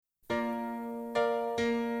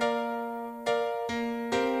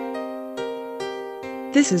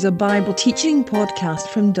This is a Bible teaching podcast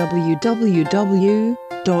from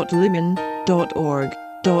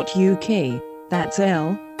www.lumen.org.uk. That's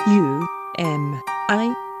LUMIN.org.uk.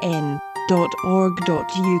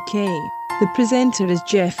 The presenter is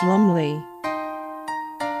Jeff Lumley.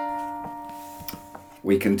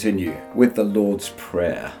 We continue with the Lord's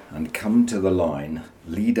Prayer and come to the line,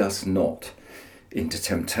 "Lead us not into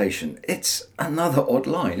temptation." It's another odd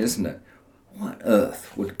line, isn't it? Why on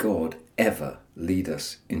earth would God ever lead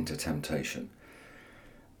us into temptation?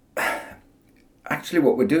 Actually,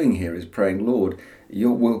 what we're doing here is praying, "Lord,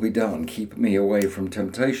 your will be done. Keep me away from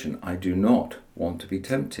temptation. I do not want to be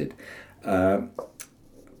tempted."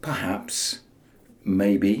 Perhaps,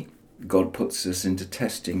 maybe, God puts us into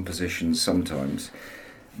testing positions sometimes.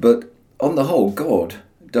 But on the whole, God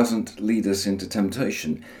doesn't lead us into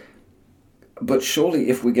temptation. But surely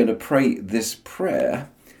if we're going to pray this prayer,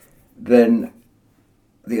 then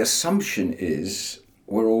the assumption is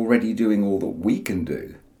we're already doing all that we can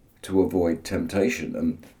do to avoid temptation.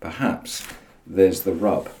 And perhaps there's the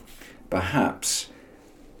rub. Perhaps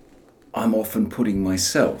I'm often putting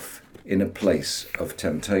myself in a place of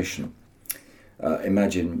temptation.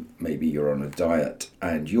 Imagine maybe you're on a diet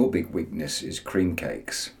and your big weakness is cream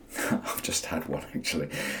cakes. I've just had one actually.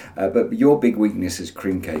 But your big weakness is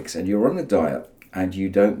cream cakes and you're on a diet and you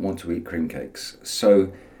don't want to eat cream cakes.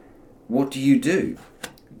 So what do?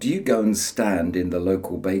 Do you go and stand in the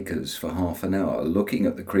local baker's for half an hour looking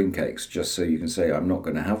at the cream cakes just so you can say, "I'm not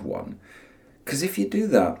going to have one"? Because if you do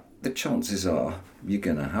that, the chances are you're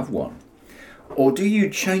going to have one. Or do you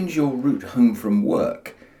change your route home from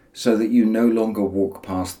work so that you no longer walk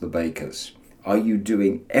past the baker's? Are you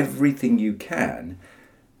doing everything you can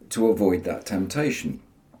to avoid that temptation?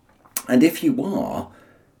 And if you are,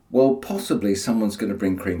 well, possibly someone's going to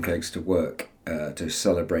bring cream cakes to work to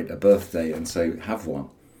celebrate a birthday and say, "Have one."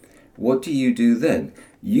 What do you do then?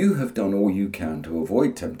 You have done all you can to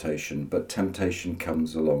avoid temptation, but temptation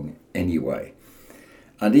comes along anyway.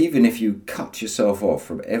 And even if you cut yourself off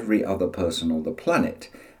from every other person on the planet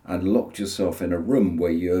and locked yourself in a room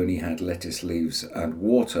where you only had lettuce leaves and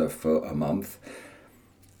water for a month,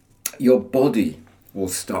 your body will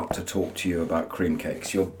start to talk to you about cream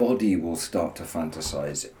cakes. Your body will start to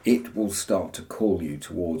fantasize. It will start to call you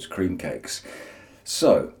towards cream cakes.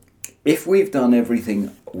 So, if we've done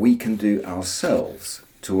everything we can do ourselves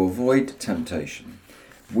to avoid temptation,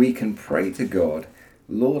 we can pray to God,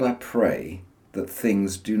 "Lord, I pray that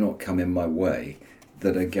things do not come in my way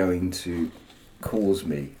that are going to cause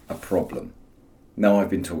me a problem." Now, I've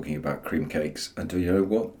been talking about cream cakes, and do you know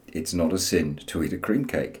what? It's not a sin to eat a cream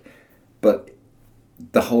cake. But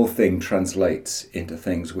the whole thing translates into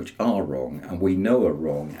things which are wrong, and we know are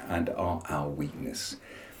wrong, and are our weakness.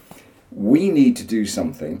 We need to do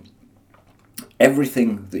something,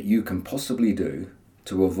 everything that you can possibly do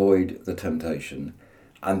to avoid the temptation,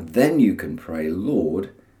 and then you can pray, "Lord,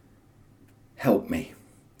 help me.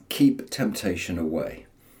 Keep temptation away.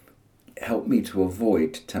 Help me to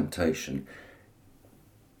avoid temptation.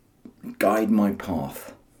 Guide my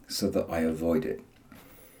path so that I avoid it."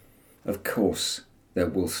 Of course, there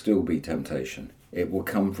will still be temptation. It will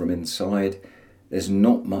come from inside. There's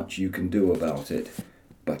not much you can do about it,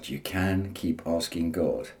 but you can keep asking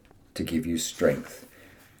God to give you strength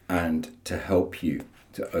and to help you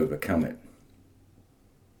to overcome it.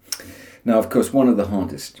 Now, of course, one of the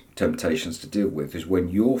hardest temptations to deal with is when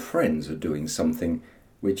your friends are doing something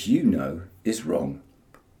which you know is wrong,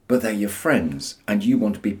 but they're your friends and you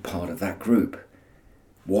want to be part of that group.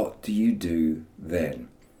 What do you do then?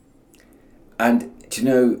 And, you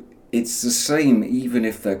know, it's the same even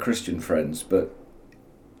if they're Christian friends, but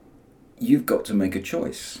you've got to make a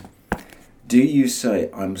choice. Do you say,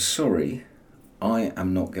 "I'm sorry, I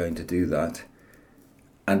am not going to do that,"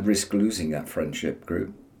 and risk losing that friendship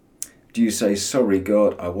group? Do you say, "Sorry,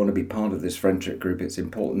 God, I want to be part of this friendship group, it's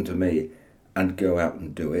important to me," and go out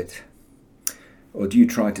and do it? Or do you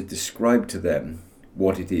try to describe to them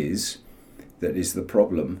what it is that is the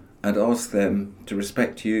problem and ask them to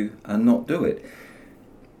respect you and not do it?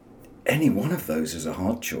 Any one of those is a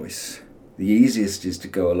hard choice. The easiest is to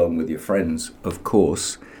go along with your friends, of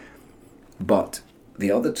course, but the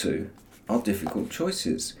other two are difficult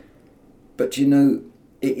choices. But you know,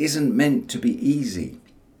 it isn't meant to be easy.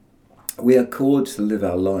 We are called to live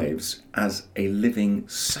our lives as a living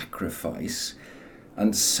sacrifice,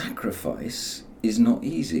 and sacrifice is not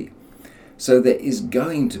easy. So there is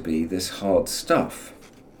going to be this hard stuff.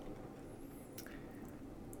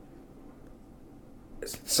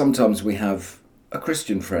 Sometimes we have a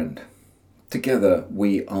Christian friend. Together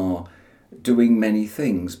we are doing many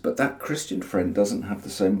things, but that Christian friend doesn't have the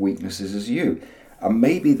same weaknesses as you. And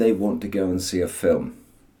maybe they want to go and see a film,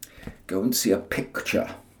 Go and see a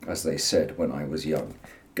picture, as they said when I was young.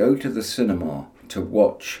 Go to the cinema to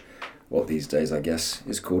watch what these days I guess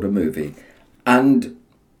is called a movie. And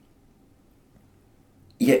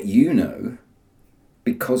yet you know,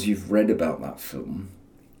 because you've read about that film,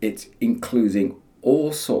 it's including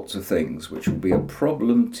all sorts of things which will be a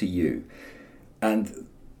problem to you. And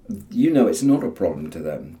you know it's not a problem to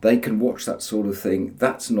them. They can watch that sort of thing.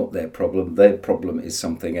 That's not their problem. Their problem is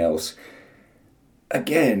something else.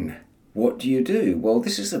 Again, what do you do? Well,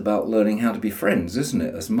 this is about learning how to be friends, isn't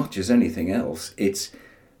it? As much as anything else, it's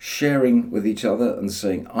sharing with each other and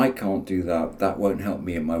saying, I can't do that. That won't help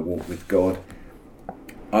me in my walk with God.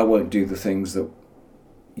 I won't do the things that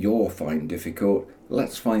you'll find difficult.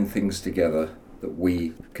 Let's find things together that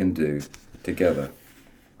we can do together.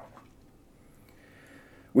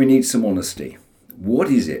 We need some honesty. What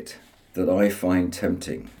is it that I find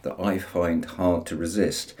tempting, that I find hard to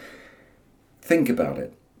resist? Think about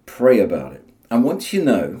it. Pray about it. And once you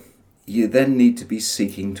know, you then need to be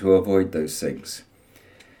seeking to avoid those things.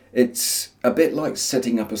 It's a bit like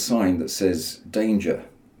setting up a sign that says, danger,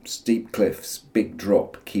 steep cliffs, big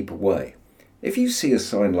drop, keep away. If you see a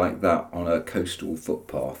sign like that on a coastal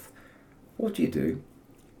footpath, what do?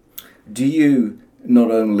 Do you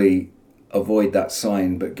not only avoid that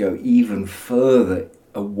sign but go even further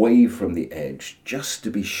away from the edge just to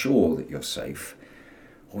be sure that you're safe?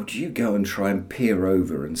 Or do you go and try and peer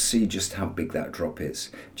over and see just how big that drop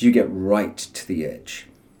is? Do you get right to the edge?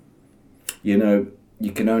 You know,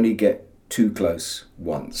 you can only get too close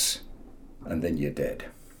once and then you're dead.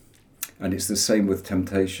 And it's the same with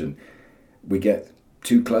temptation. We get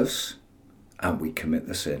too close and we commit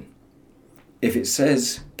the sin. If it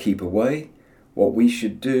says keep away, what we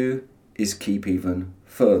should do is keep even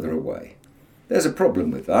further away. There's a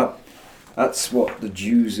problem with that. That's what the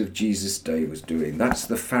Jews of Jesus' day was doing. That's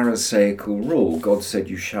the Pharisaical rule. God said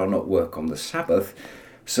you shall not work on the Sabbath.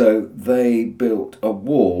 So they built a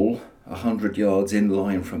wall 100 yards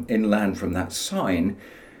inland from that sign,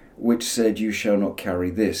 which said you shall not carry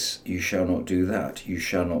this, you shall not do that, you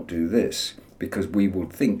shall not do this, because we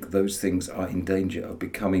would think those things are in danger of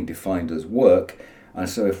becoming defined as work, and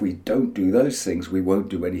so if we don't do those things, we won't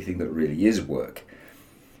do anything that really is work.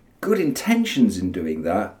 Good intentions in doing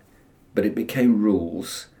that, but it became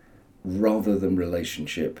rules rather than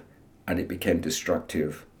relationship, and it became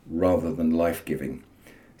destructive rather than life-giving.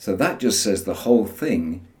 So that just says the whole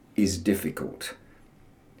thing is difficult.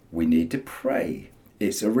 We need to pray.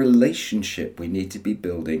 It's a relationship we need to be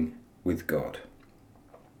building with God.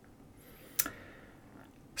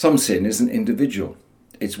 Some sin isn't individual.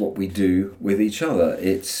 It's what we do with each other.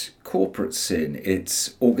 It's corporate sin.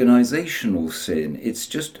 It's organizational sin. It's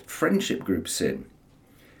just friendship group sin.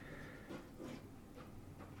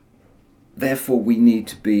 Therefore, we need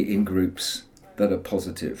to be in groups that are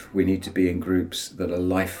positive. We need to be in groups that are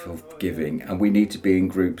life-giving, and we need to be in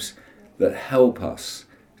groups that help us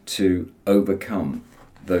to overcome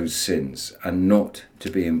those sins and not to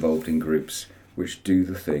be involved in groups which do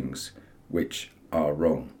the things which are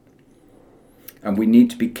wrong. And we need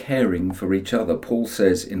to be caring for each other. Paul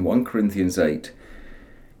says in 1 Corinthians 8,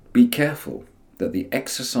 be careful that the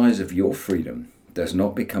exercise of your freedom does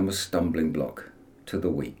not become a stumbling block to the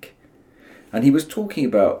weak. And he was talking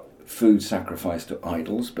about food sacrificed to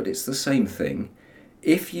idols, but it's the same thing.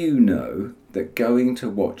 If you know that going to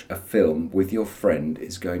watch a film with your friend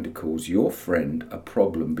is going to cause your friend a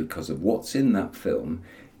problem because of what's in that film,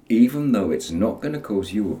 even though it's not going to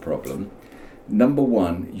cause you a problem, number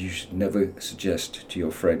one, you should never suggest to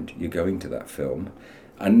your friend you're going to that film.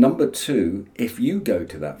 And number two, if you go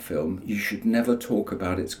to that film, you should never talk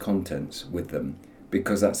about its contents with them,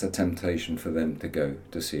 because that's a temptation for them to go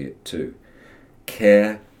to see it too.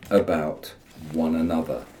 Care about one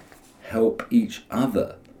another. Help each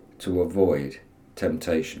other to avoid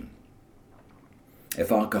temptation.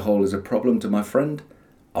 If alcohol is a problem to my friend,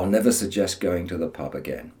 I'll never suggest going to the pub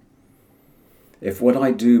again. If what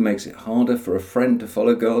I do makes it harder for a friend to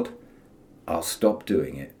follow God, I'll stop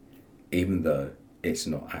doing it, even though it's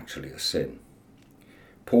not actually a sin.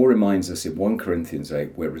 Paul reminds us in 1 Corinthians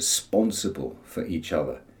 8, we're responsible for each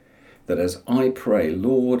other. That as I pray,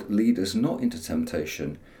 Lord, lead us not into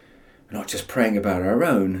temptation, not just praying about our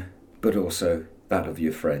own, but also that of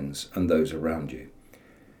your friends and those around you.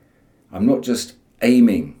 I'm not just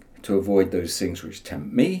aiming to avoid those things which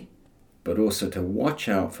tempt me, but also to watch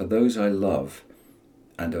out for those I love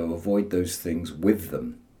and to avoid those things with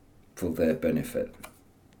them for their benefit.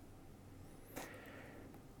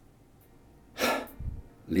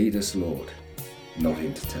 Lead us, Lord, not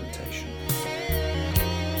into temptation.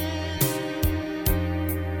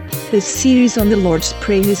 This series on the Lord's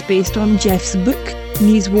Prayer is based on Jeff's book,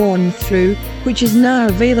 Knees Worn Through, which is now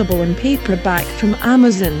available in paperback from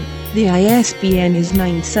Amazon. The ISBN is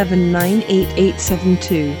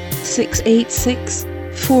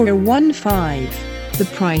 9798872686415. The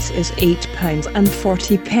price is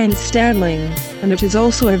 £8.40 sterling, and it is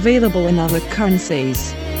also available in other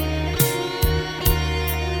currencies.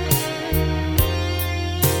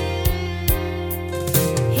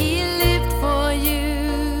 He lived for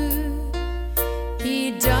you,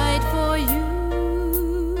 he died for you.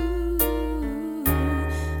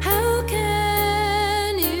 How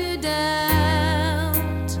can you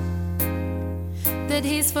doubt that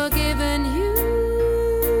he's forgiven you?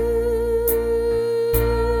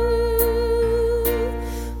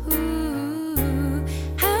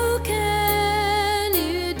 How can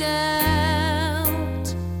you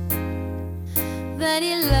doubt that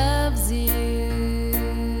he loves you?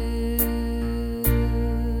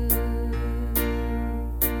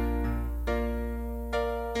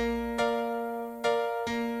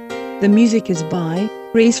 The music is by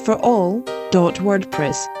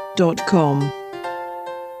graceforall.wordpress.com.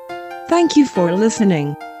 Thank you for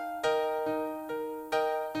listening.